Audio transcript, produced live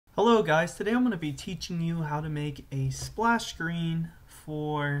Hello guys, today I'm going to be teaching you how to make a splash screen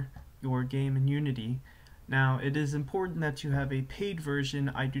for your game in Unity. Now it is important that you have a paid version.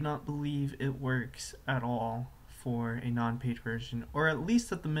 I do not believe it works at all for a non-paid version, or at least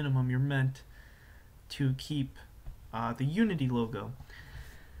at the minimum you're meant to keep the Unity logo.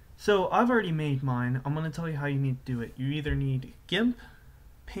 So I've already made mine. I'm going to tell you how you need to do it. You either need GIMP,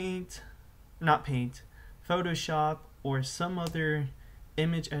 Photoshop, or some other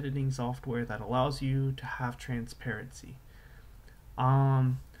image editing software that allows you to have transparency.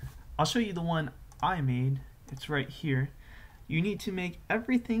 I'll show you the one I made. It's right here. You need to make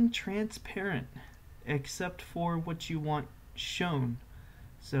everything transparent except for what you want shown.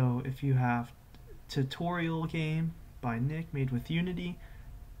 So if you have tutorial game by Nick made with Unity,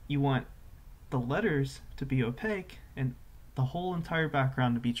 you want the letters to be opaque and the whole entire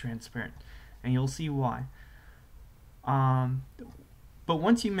background to be transparent, and you'll see why. But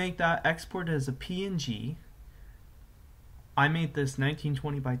once you make that, export it as a PNG. I made this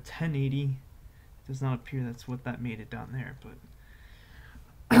 1920 by 1080. It does not appear that's what that made it down there,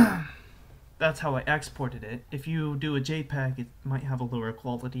 but that's how I exported it. If you do a JPEG, it might have a lower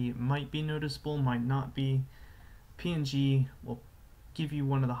quality. It might be noticeable, might not be. PNG will give you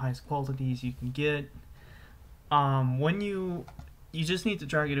one of the highest qualities you can get. When you just need to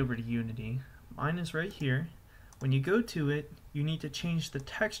drag it over to Unity. Mine is right here. When you go to it, you need to change the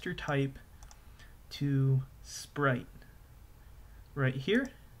texture type to sprite. Right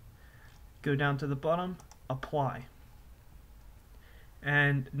here, go down to the bottom, apply.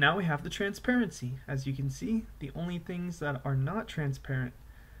 And now we have the transparency. As you can see, the only things that are not transparent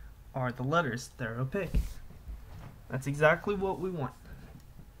are the letters. They're opaque. That's exactly what we want.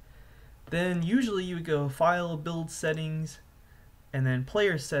 Then usually you would go File, Build Settings, and then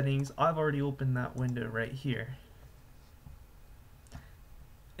Player Settings. I've already opened that window right here.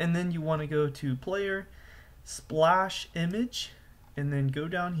 And then you want to go to Player, Splash Image, and then go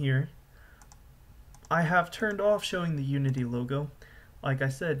down here. I have turned off showing the Unity logo. Like I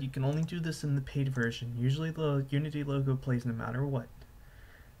said, you can only do this in the paid version. Usually the Unity logo plays no matter what.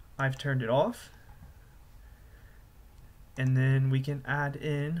 I've turned it off. And then we can add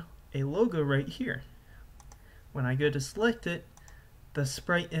in a logo right here. When I go to select it, the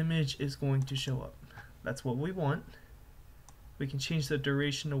sprite image is going to show up. That's what we want. We can change the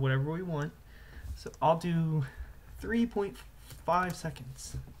duration to whatever we want. So I'll do 3.5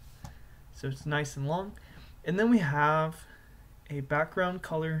 seconds. So it's nice and long. And then we have a background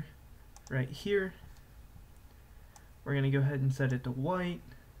color right here. We're going to go ahead and set it to white.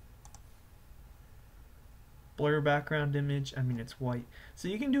 Blur background image, it's white. So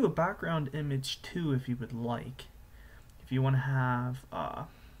you can do a background image too if you would like. If you want to have,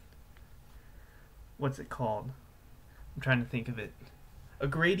 what's it called? I'm trying to think of it. A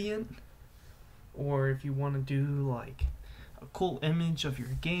gradient, or if you want to do like a cool image of your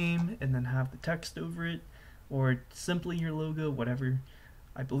game and then have the text over it, or simply your logo, whatever.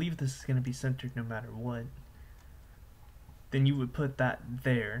 I believe this is going to be centered no matter what. Then you would put that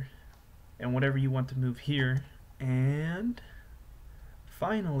there, and whatever you want to move here. And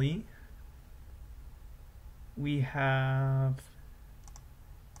finally, we have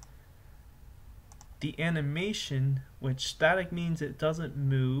the animation, which static means it doesn't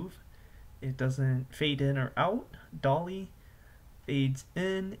move, it doesn't fade in or out. Dolly fades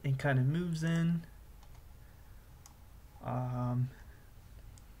in and kind of moves in.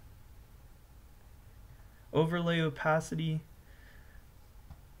 Overlay opacity,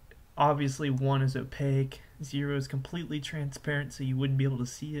 obviously 1 is opaque, 0 is completely transparent, so you wouldn't be able to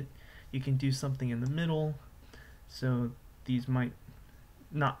see it. You can do something in the middle, so these might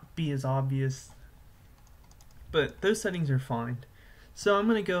not be as obvious. But those settings are fine. So I'm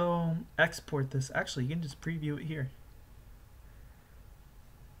going to go export this. Actually, you can just preview it here.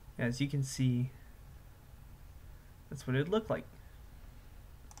 As you can see, that's what it would look like.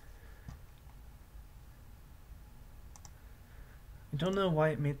 I don't know why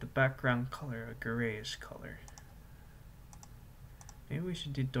it made the background color a grayish color. Maybe we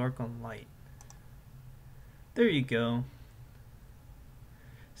should do dark on light. There you go.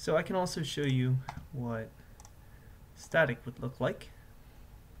 So I can also show you what static would look like.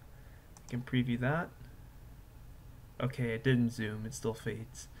 I can preview that. Okay, it didn't zoom, it still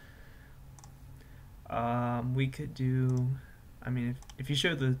fades. We could do, if you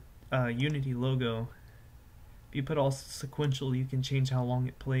show the Unity logo, if you put all sequential, you can change how long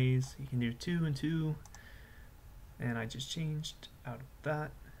it plays. You can do 2 and 2, and I just changed out of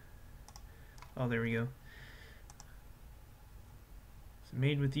that. Oh, there we go. So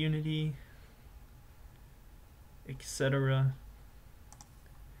made with Unity, etc.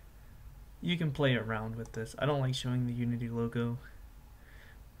 you can play around with this. I don't like showing the Unity logo.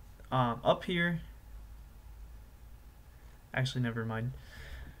 Up here, actually never mind.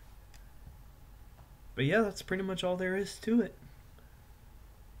 But yeah, that's pretty much all there is to it.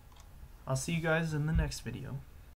 I'll see you guys in the next video.